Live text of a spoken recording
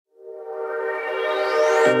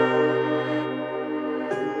I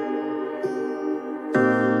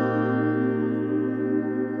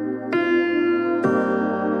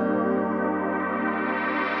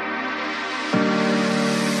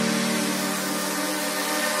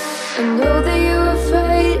know that you're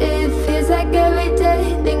afraid, it feels like every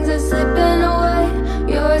day things are slipping away,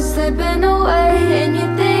 you're slipping away. And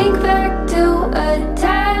you think back to a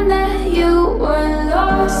time that you were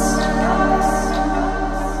lost.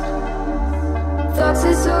 Thoughts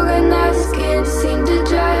disorganized, can't seem to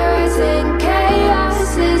dry your eyes, and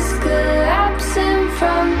chaos is collapsing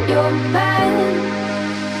from your mind.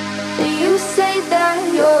 And you say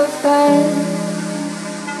that you're fine,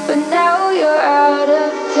 but now you're out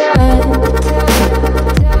of time,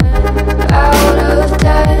 out of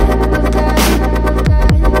time.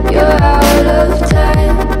 You're out of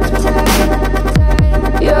time,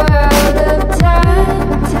 you're out of time,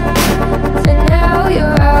 and now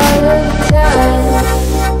you're out of time.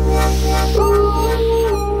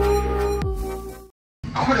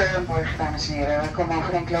 Goedemorgen dames en heren, we komen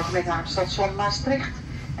over enkele ogenblikken aan het station Maastricht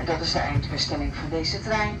en dat is de eindbestemming van deze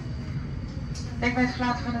trein. Denk bij het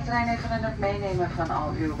verlaten van de trein even aan het meenemen van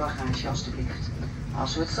al uw bagage alstublieft.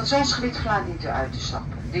 Als u het stationsgebied verlaat, dient u uit te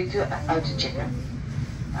stappen, dient u uit te checken.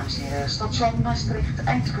 Dames en heren, station Maastricht,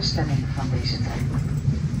 eindbestemming van deze trein.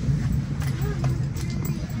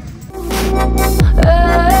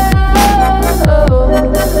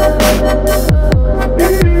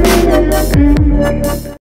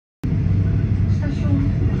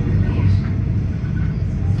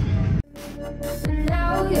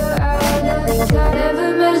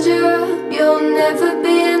 Never measure up, you'll never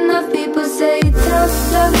be enough. People say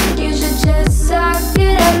tough love, you should just suck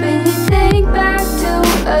it up. And you think back to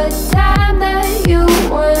a time that you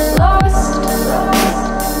were lost.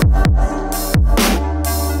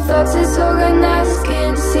 Thoughts disorganized,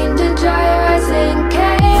 can't seem to dry your eyes, and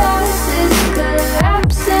chaos is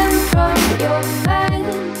collapsing from your mind.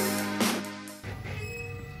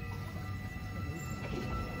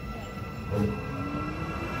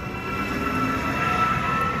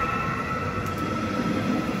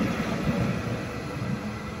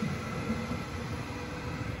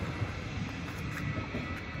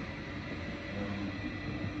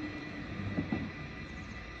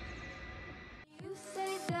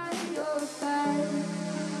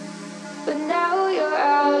 But now you're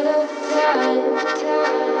out of time,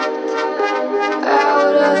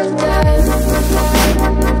 out of time.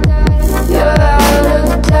 You're out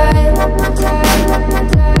of time,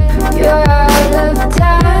 you're out of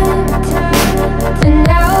time, and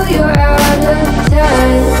now you're out of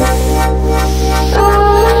time.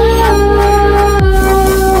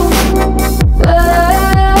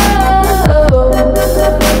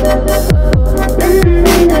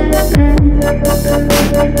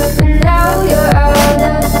 Now you're out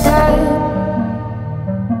of time.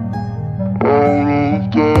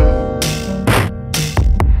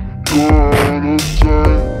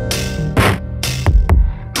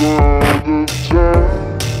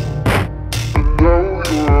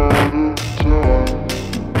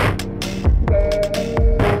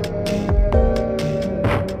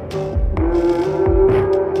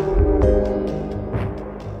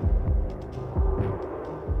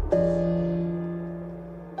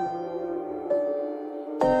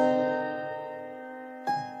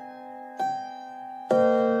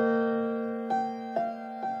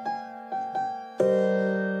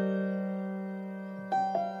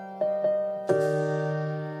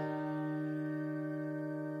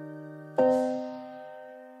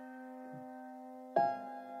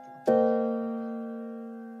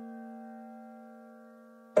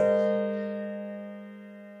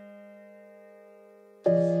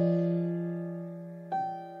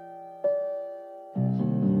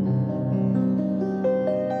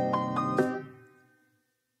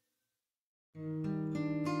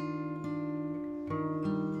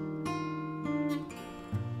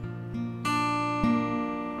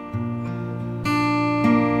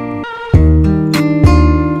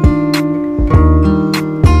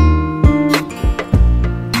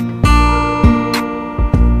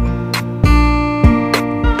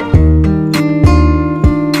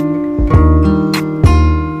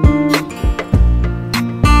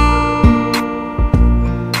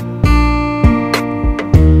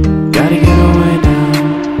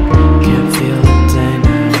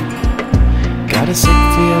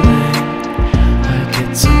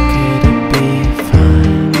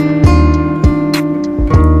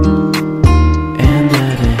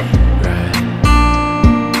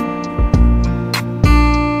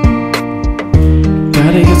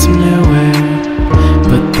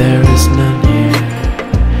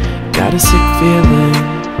 Got a sick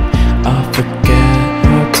feeling